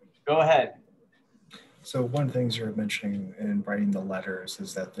 Go ahead. So one of the things you're mentioning in writing the letters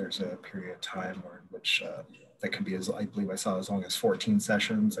is that there's a period of time in which that can be, I believe I saw, as long as 14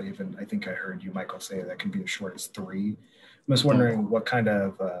 sessions. I think I heard you, Michael, say that can be as short as 3. I'm just wondering what kind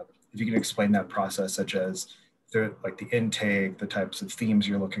of, if you can explain that process, such as the intake, the types of themes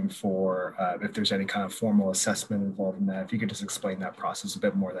you're looking for, if there's any kind of formal assessment involved in that. If you could just explain that process a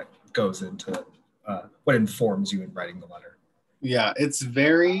bit more that goes into what informs you in writing the letter. Yeah, it's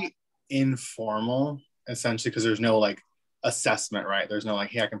very informal, essentially, because there's no like assessment, right? There's no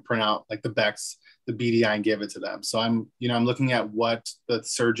like, hey, I can print out like the Bex, the BDI and give it to them. So I'm looking at what the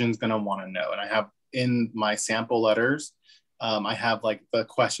surgeon's gonna want to know. And I have in my sample letters, I have like the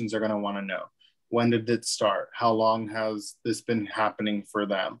questions they're gonna want to know. When did it start? How long has this been happening for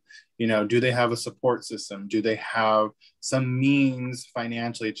them? Do they have a support system? Do they have some means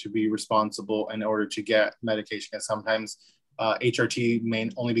financially to be responsible in order to get medication? Because sometimes HRT may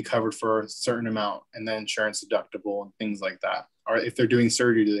only be covered for a certain amount and then insurance deductible and things like that. Or if they're doing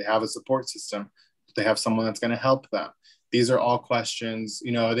surgery, do they have a support system? Do they have someone that's going to help them? These are all questions.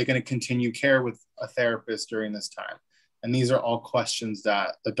 Are they going to continue care with a therapist during this time? And these are all questions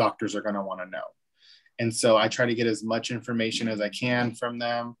that the doctors are going to want to know. And so I try to get as much information as I can from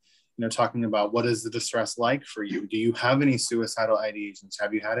them, talking about what is the distress like for you? Do you have any suicidal ideations?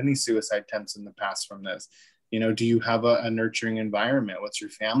 Have you had any suicide attempts in the past from this? Do you have a nurturing environment? What's your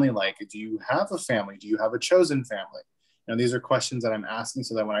family like? Do you have a family? Do you have a chosen family? These are questions that I'm asking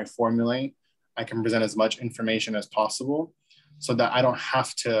so that when I formulate, I can present as much information as possible so that I don't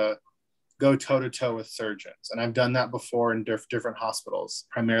have to go toe to toe with surgeons. And I've done that before in different hospitals,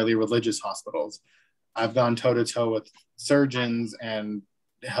 primarily religious hospitals. I've gone toe to toe with surgeons and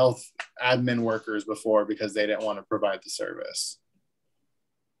health admin workers before because they didn't want to provide the service.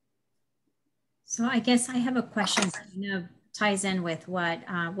 So I guess I have a question that kind of ties in with what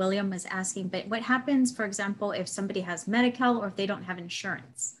William was asking, but what happens, for example, if somebody has Medi-Cal or if they don't have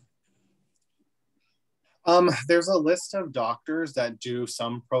insurance? There's a list of doctors that do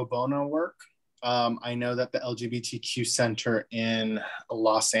some pro bono work. I know that the LGBTQ Center in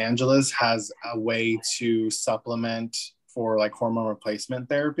Los Angeles has a way to supplement for like hormone replacement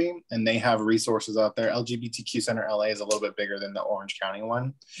therapy, and they have resources out there. LGBTQ Center LA is a little bit bigger than the Orange County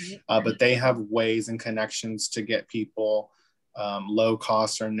one, but they have ways and connections to get people low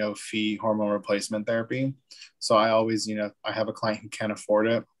cost or no fee hormone replacement therapy. So I always, I have a client who can't afford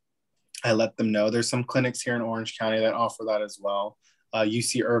it, I let them know. There's some clinics here in Orange County that offer that as well.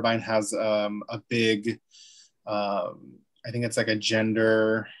 UC Irvine has a big, I think it's like a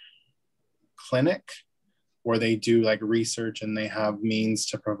gender clinic where they do like research and they have means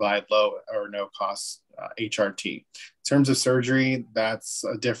to provide low or no cost HRT. In terms of surgery, that's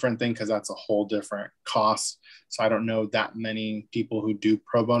a different thing because that's a whole different cost. So I don't know that many people who do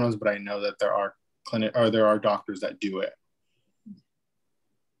pro bonos, but I know that there are doctors that do it.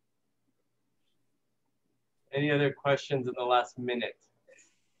 Any other questions in the last minute?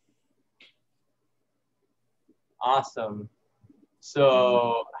 Awesome.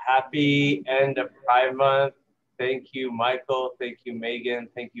 So happy end of Pride Month. Thank you, Michael. Thank you, Megan.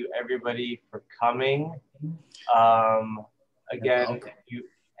 Thank you, everybody, for coming. Again, if you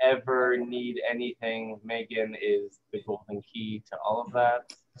ever need anything, Megan is the golden key to all of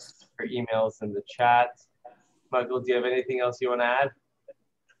that. Her email's in the chat. Michael, do you have anything else you want to add?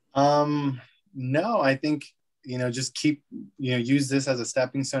 No, I think, just keep, use this as a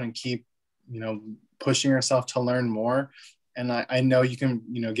stepping stone and keep, pushing yourself to learn more. And I know you can,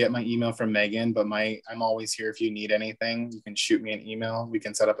 get my email from Megan, but I'm always here if you need anything. You can shoot me an email. We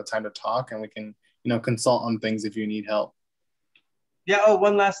can set up a time to talk and we can, consult on things if you need help. Yeah. Oh,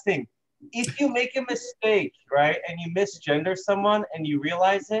 one last thing. If you make a mistake, right, and you misgender someone and you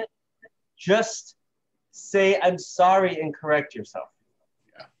realize it, just say, I'm sorry and correct yourself.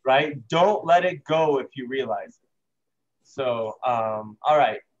 Yeah. Right? Don't let it go if you realize it. So, all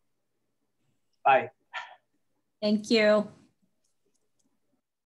right. Bye. Thank you.